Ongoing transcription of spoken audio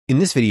In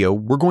this video,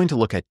 we're going to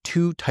look at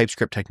two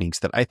TypeScript techniques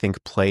that I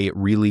think play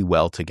really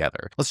well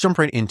together. Let's jump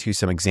right into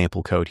some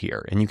example code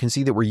here. And you can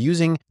see that we're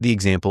using the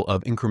example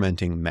of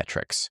incrementing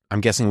metrics. I'm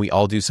guessing we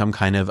all do some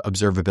kind of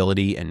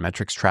observability and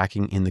metrics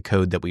tracking in the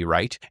code that we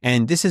write.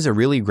 And this is a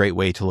really great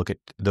way to look at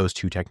those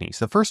two techniques.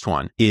 The first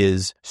one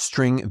is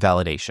string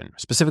validation,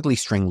 specifically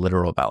string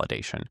literal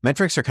validation.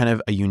 Metrics are kind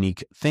of a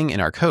unique thing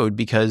in our code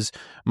because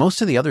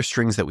most of the other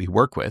strings that we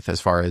work with, as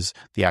far as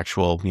the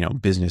actual,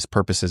 business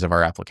purposes of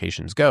our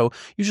applications go,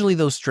 usually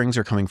those strings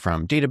are coming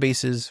from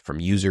databases, from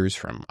users,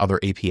 from other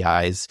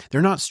APIs. They're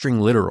not string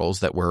literals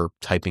that we're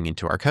typing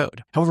into our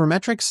code. However,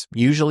 metrics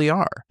usually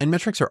are. And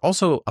metrics are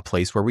also a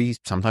place where we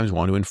sometimes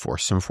want to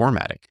enforce some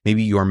formatting.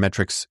 Maybe your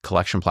metrics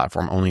collection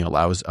platform only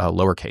allows a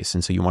lowercase,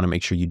 and so you want to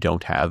make sure you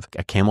don't have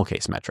a camel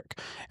case metric.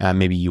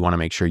 Maybe you want to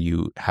make sure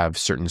you have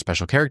certain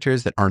special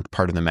characters that aren't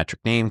part of the metric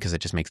name because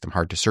it just makes them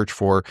hard to search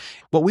for.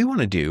 What we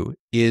want to do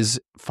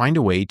is find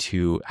a way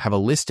to have a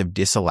list of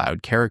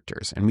disallowed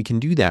characters. And we can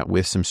do that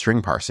with some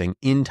string parsing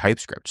in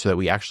TypeScript so that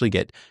we actually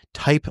get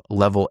type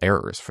level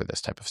errors for this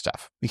type of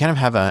stuff. We kind of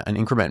have an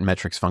increment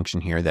metrics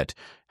function here that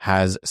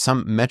has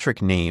some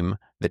metric name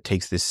that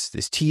takes this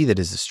t that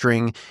is a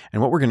string.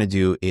 And what we're going to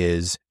do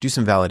is do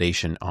some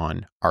validation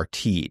on our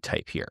t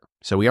type here.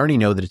 So we already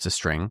know that it's a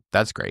string.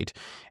 That's great.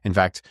 In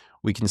fact,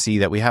 we can see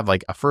that we have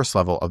like a first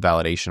level of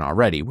validation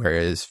already,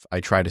 whereas if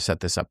I try to set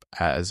this up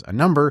as a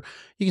number,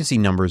 you can see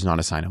number is not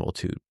assignable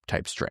to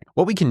type string.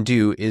 What we can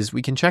do is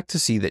we can check to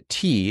see that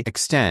t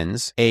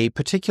extends a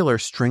particular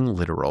string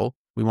literal.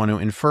 We want to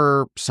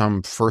infer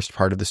some first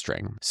part of the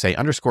string, say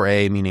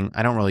 _a, meaning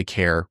I don't really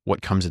care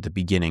what comes at the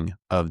beginning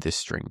of this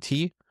string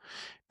t.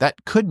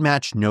 That could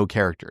match no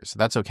characters.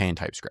 That's okay in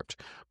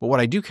TypeScript. But what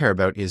I do care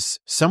about is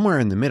somewhere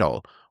in the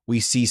middle, we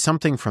see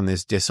something from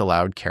this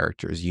disallowed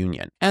characters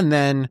union. And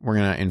then we're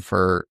going to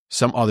infer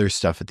some other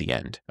stuff at the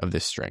end of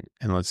this string.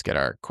 And let's get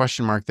our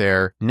question mark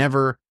there,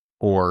 never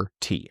or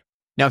t.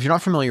 Now, if you're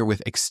not familiar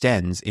with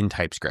extends in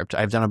TypeScript,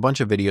 I've done a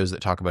bunch of videos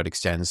that talk about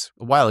extends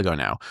a while ago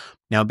now.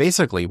 Now,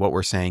 basically what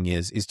we're saying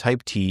is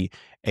type t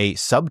a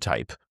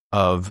subtype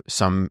of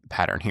some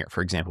pattern here?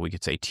 For example, we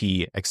could say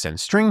t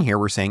extends string here.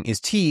 We're saying is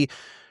t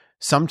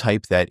some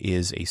type that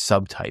is a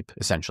subtype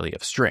essentially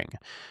of string.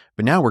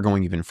 But now we're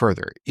going even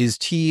further. Is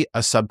t a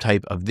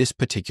subtype of this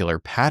particular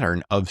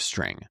pattern of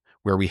string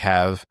where we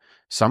have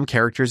some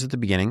characters at the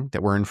beginning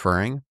that we're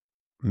inferring,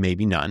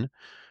 maybe none,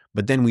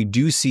 but then we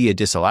do see a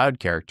disallowed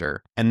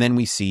character and then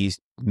we see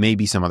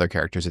maybe some other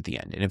characters at the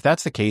end. And if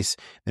that's the case,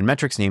 then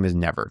metric's name is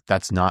never.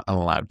 That's not an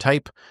allowed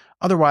type.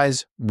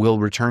 Otherwise, we'll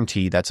return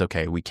t. That's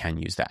okay. We can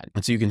use that.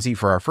 And so you can see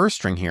for our first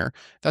string here,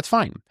 that's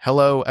fine.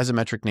 Hello as a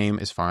metric name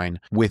is fine.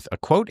 With a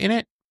quote in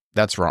it,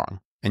 that's wrong.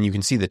 And you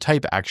can see the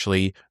type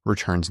actually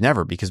returns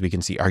never because we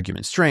can see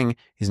argument string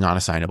is not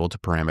assignable to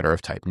parameter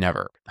of type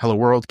never. Hello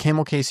world,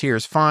 camel case here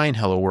is fine.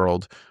 Hello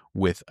world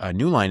with a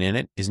new line in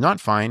it is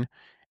not fine.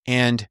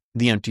 And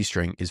the empty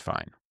string is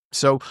fine.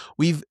 So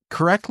we've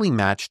correctly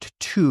matched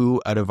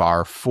 2 out of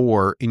our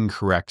 4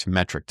 incorrect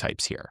metric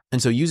types here.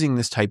 And so using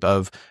this type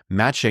of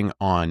matching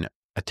on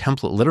a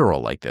template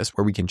literal like this,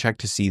 where we can check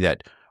to see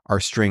that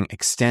our string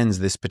extends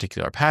this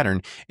particular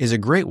pattern, is a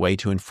great way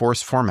to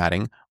enforce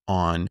formatting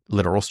on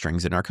literal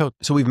strings in our code.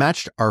 So we've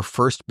matched our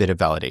first bit of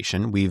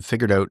validation. We've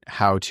figured out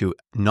how to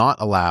not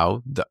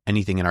allow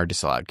anything in our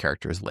disallowed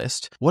characters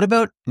list. What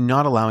about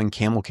not allowing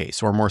camel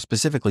case, or more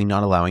specifically,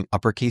 not allowing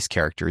uppercase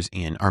characters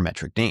in our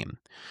metric name?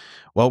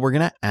 Well, we're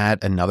going to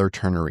add another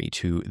ternary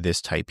to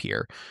this type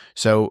here.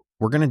 So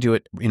we're going to do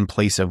it in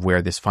place of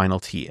where this final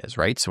t is,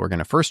 right? So we're going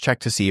to first check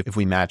to see if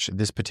we match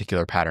this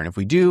particular pattern. If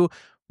we do,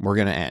 we're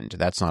going to end.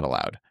 That's not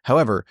allowed.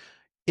 However,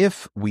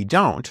 if we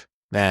don't,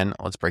 then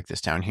let's break this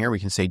down here. We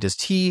can say, does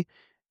t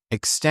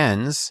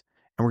extends,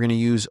 and we're going to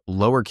use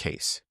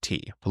lowercase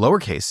t.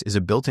 Lowercase is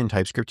a built-in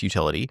TypeScript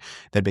utility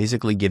that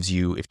basically gives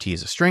you, if t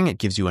is a string, it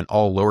gives you an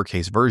all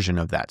lowercase version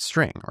of that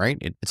string, right?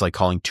 It's like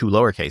calling 2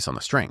 lowercase on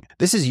the string.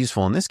 This is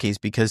useful in this case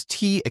because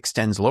t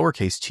extends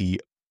lowercase t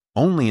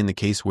only in the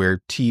case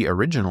where t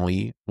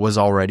originally was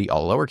already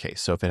all lowercase.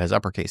 So if it has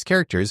uppercase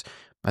characters,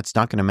 that's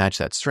not going to match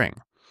that string.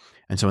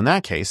 And so in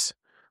that case,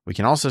 we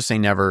can also say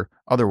never.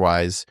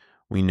 Otherwise,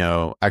 we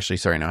know, actually,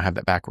 sorry, now I have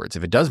that backwards.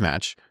 If it does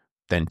match,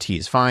 then t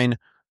is fine.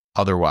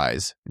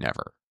 Otherwise,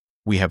 never.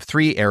 We have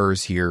 3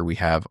 errors here. We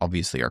have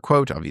obviously our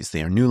quote,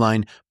 obviously our new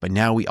line, but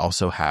now we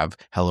also have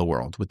hello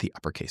world with the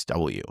uppercase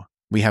W.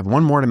 We have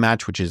one more to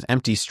match, which is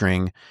empty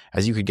string.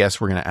 As you could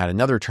guess, we're going to add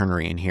another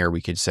ternary in here.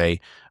 We could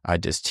say,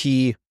 does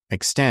t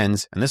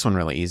extends, and this one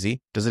really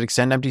easy, does it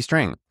extend empty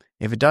string?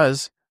 If it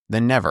does,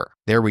 then never.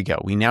 There we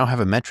go. We now have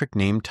a metric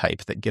name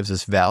type that gives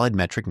us valid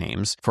metric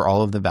names for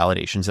all of the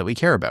validations that we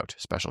care about: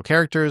 special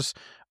characters,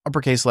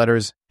 uppercase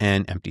letters,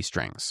 and empty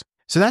strings.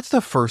 So that's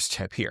the first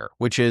tip here,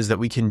 which is that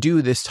we can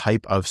do this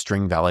type of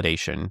string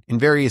validation in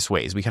various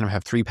ways. We kind of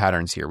have 3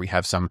 patterns here. We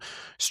have some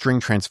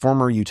string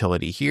transformer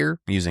utility here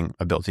using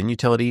a built-in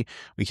utility.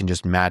 We can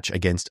just match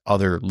against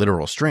other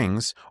literal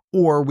strings,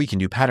 or we can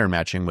do pattern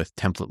matching with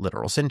template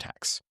literal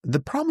syntax. The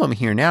problem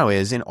here now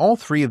is in all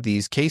three of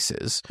these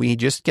cases, we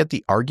just get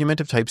the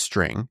argument of type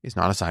string is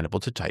not assignable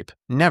to type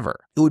never.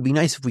 It would be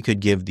nice if we could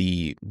give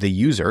the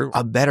user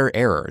a better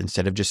error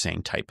instead of just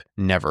saying type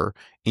never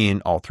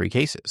in all three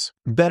cases.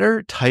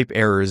 Better type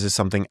errors is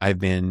something I've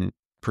been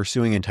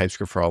pursuing in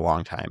TypeScript for a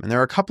long time, and there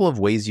are a couple of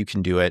ways you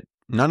can do it.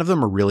 None of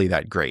them are really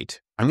that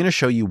great. I'm going to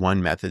show you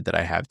one method that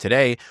I have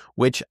today,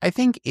 which I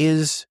think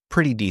is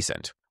pretty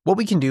decent. What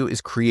we can do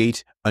is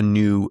create a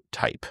new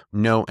type,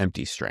 no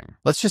empty string.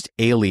 Let's just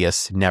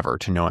alias never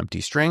to no empty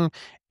string.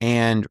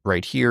 And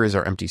right here is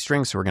our empty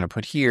string. So we're going to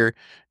put here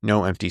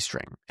no empty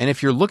string. And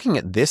if you're looking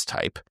at this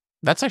type,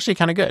 that's actually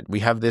kind of good. We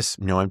have this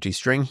no empty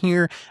string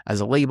here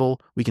as a label.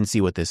 We can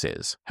see what this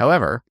is.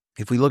 However,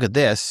 if we look at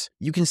this,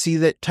 you can see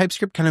that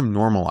TypeScript kind of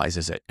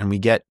normalizes it and we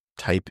get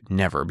type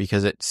never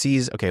because it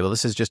sees, okay, well,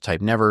 this is just type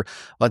never.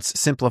 Let's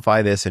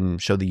simplify this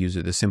and show the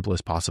user the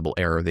simplest possible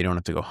error. They don't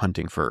have to go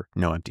hunting for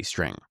no empty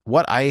string.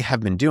 What I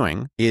have been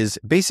doing is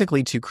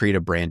basically to create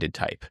a branded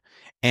type.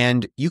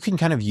 And you can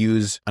kind of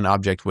use an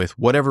object with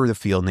whatever the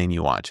field name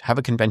you want. Have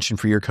a convention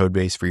for your code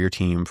base, for your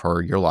team,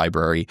 for your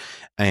library,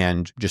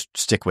 and just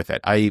stick with it.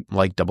 I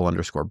like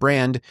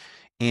 _brand.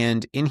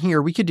 And in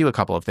here, we could do a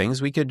couple of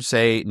things. We could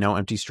say no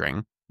empty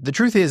string. The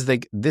truth is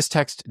that this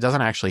text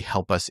doesn't actually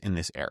help us in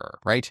this error,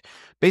 right?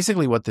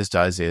 Basically what this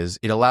does is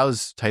it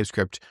allows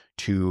TypeScript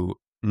to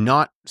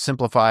not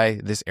simplify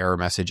this error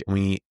message. And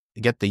we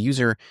get the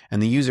user,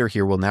 and the user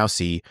here will now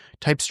see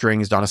type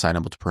string is not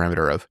assignable to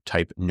parameter of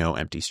type no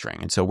empty string.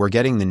 And so we're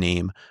getting the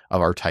name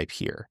of our type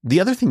here. The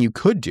other thing you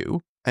could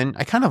do, and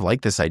I kind of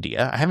like this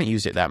idea, I haven't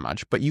used it that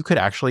much, but you could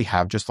actually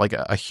have just like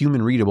a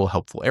human readable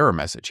helpful error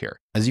message here.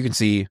 As you can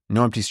see,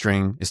 no empty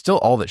string is still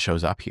all that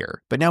shows up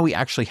here. But now we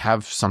actually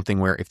have something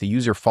where if the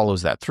user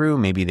follows that through,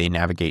 maybe they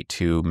navigate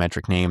to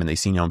metric name and they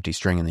see no empty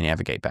string and they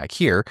navigate back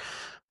here.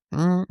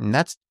 And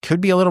that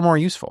could be a little more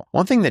useful.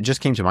 One thing that just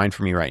came to mind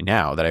for me right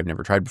now that I've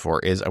never tried before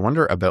is I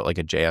wonder about like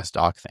a JS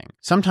doc thing.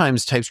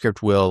 Sometimes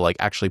TypeScript will like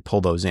actually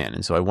pull those in.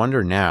 And so I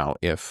wonder now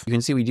if you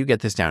can see we do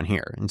get this down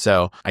here. And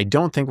so I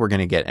don't think we're going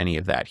to get any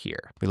of that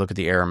here. We look at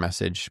the error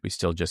message, we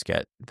still just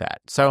get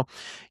that. So,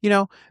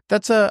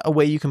 that's a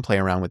way you can play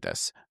around with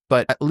this.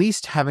 But at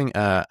least having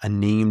a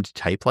named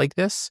type like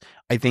this,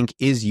 I think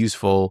is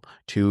useful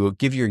to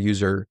give your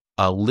user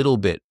a little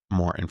bit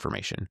more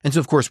information. And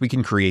so of course we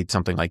can create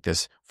something like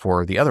this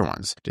for the other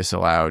ones.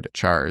 Disallowed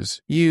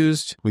chars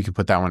used. We can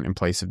put that one in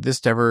place of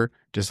this ever.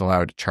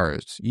 Disallowed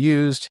chars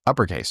used,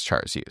 uppercase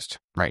chars used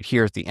right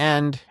here at the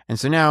end. And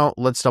so now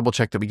let's double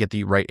check that we get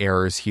the right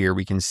errors here.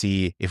 We can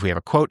see if we have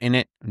a quote in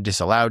it,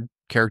 disallowed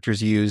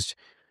characters used.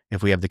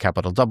 If we have the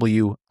capital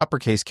W,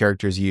 uppercase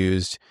characters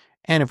used.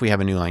 And if we have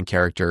a new line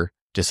character,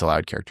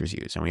 disallowed characters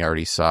used. And we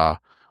already saw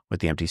with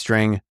the empty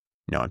string,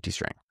 no empty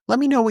string. Let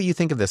me know what you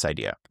think of this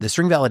idea. The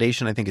string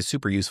validation I think is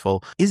super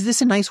useful. Is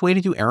this a nice way to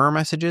do error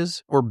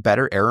messages or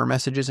better error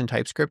messages in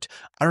TypeScript?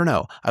 I don't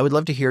know. I would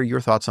love to hear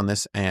your thoughts on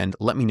this and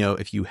let me know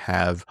if you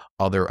have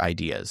other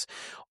ideas.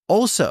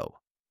 Also,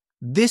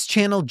 this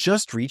channel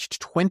just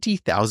reached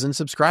 20,000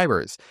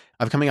 subscribers.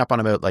 I'm coming up on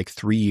about like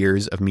 3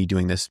 years of me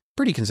doing this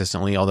pretty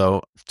consistently,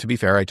 although to be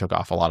fair, I took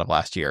off a lot of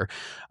last year.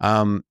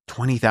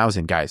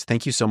 20,000 guys.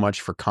 Thank you so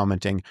much for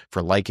commenting,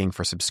 for liking,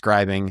 for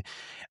subscribing.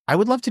 I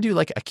would love to do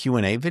like a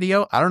Q&A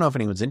video. I don't know if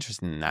anyone's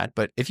interested in that,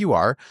 but if you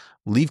are,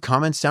 leave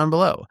comments down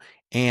below.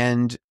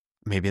 And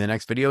maybe the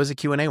next video is a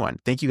Q&A one.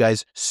 Thank you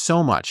guys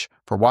so much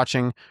for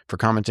watching, for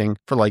commenting,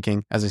 for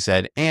liking, as I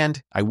said,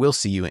 and I will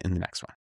see you in the next one.